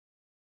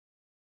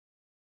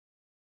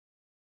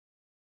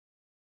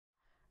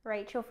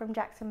Rachel from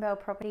Jacksonville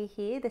Property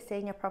here, the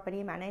Senior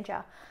Property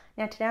Manager.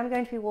 Now today I'm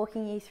going to be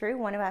walking you through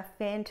one of our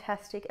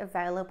fantastic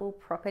available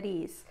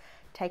properties.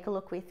 Take a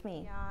look with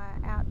me. We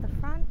are out the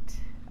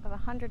front of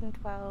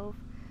 112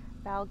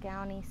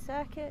 Balgownie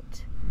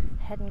Circuit,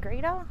 Heddon,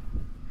 Greta.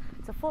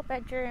 It's a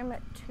 4-bedroom,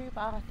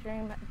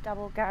 2-bathroom,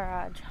 double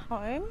garage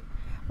home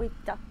with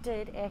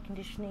ducted air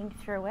conditioning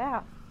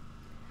throughout.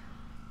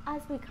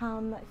 As we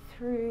come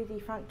through the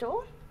front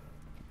door,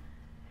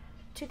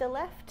 to the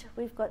left,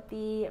 we've got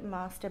the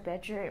master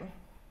bedroom.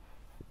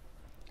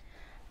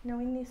 Now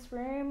in this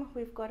room,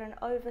 we've got an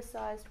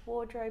oversized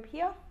wardrobe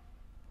here.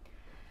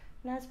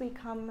 And as we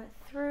come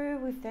through,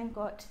 we've then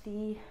got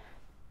the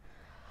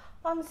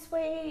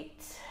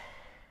ensuite,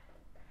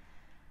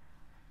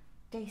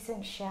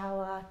 decent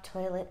shower,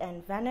 toilet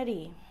and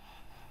vanity.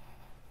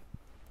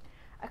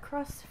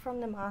 Across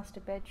from the master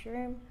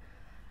bedroom,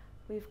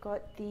 we've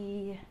got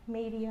the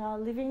media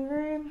living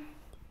room.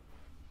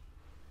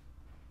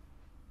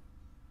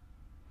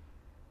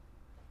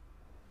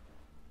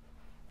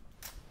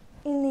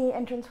 In the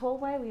entrance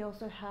hallway, we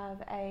also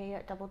have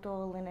a double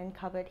door linen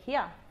cupboard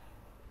here.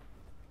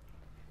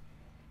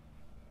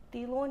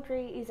 The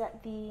laundry is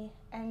at the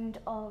end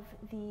of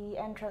the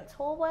entrance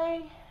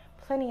hallway,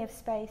 plenty of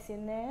space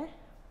in there.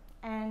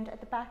 And at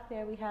the back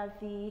there, we have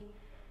the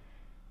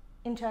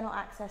internal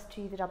access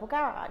to the double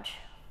garage.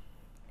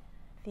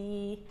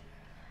 The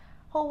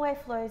hallway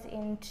flows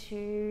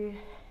into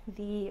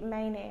the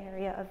main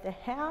area of the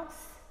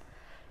house.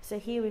 So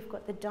here we've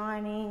got the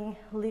dining,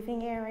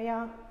 living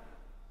area.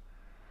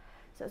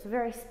 So it's a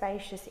very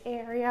spacious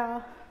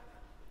area.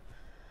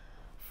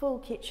 Full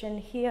kitchen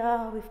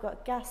here. We've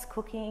got gas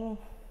cooking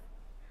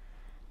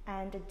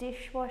and a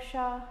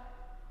dishwasher.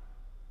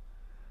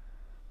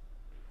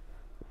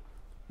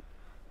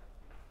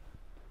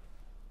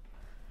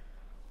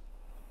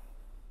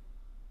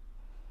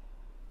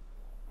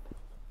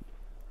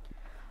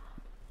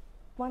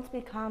 Once we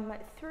come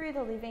through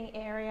the living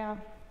area,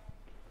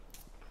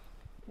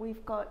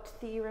 we've got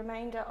the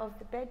remainder of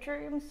the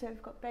bedrooms. So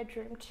we've got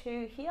bedroom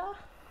 2 here.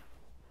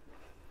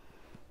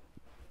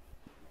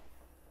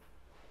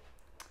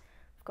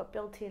 We've got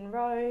built-in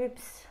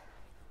robes.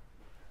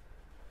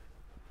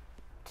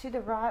 To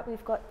the right,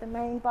 we've got the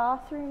main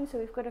bathroom. So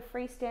we've got a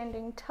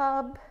freestanding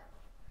tub,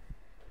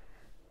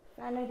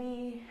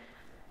 vanity,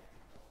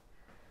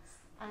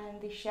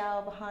 and the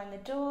shower behind the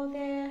door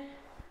there.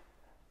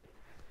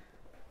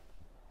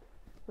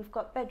 We've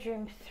got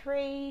bedroom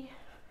 3.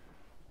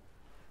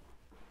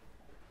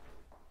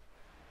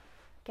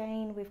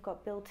 Again, we've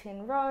got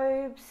built-in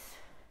robes.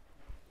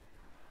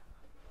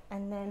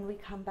 And then we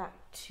come back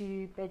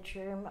to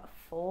bedroom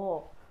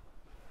 4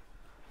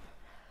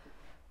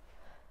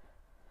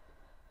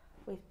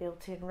 with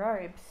built-in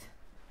robes.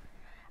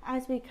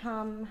 As we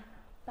come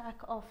back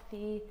off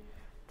the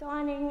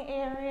dining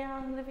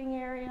area, living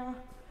area,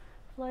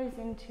 flows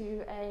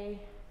into a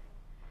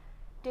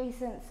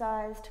decent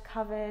sized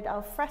covered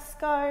al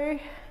fresco.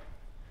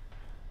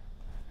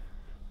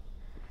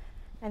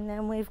 And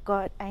then we've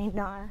got a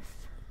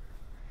nice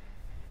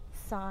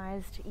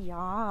sized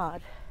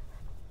yard.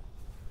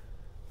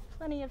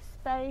 Plenty of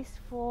space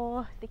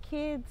for the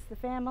kids, the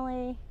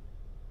family.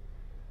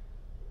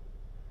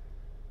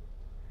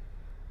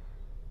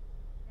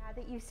 Now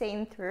that you've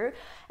seen through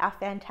our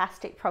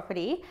fantastic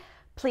property,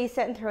 please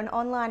send through an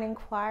online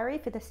inquiry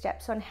for the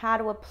steps on how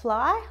to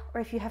apply,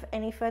 or if you have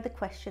any further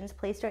questions,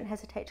 please don't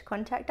hesitate to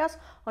contact us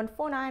on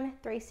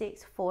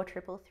 4936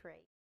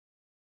 4333.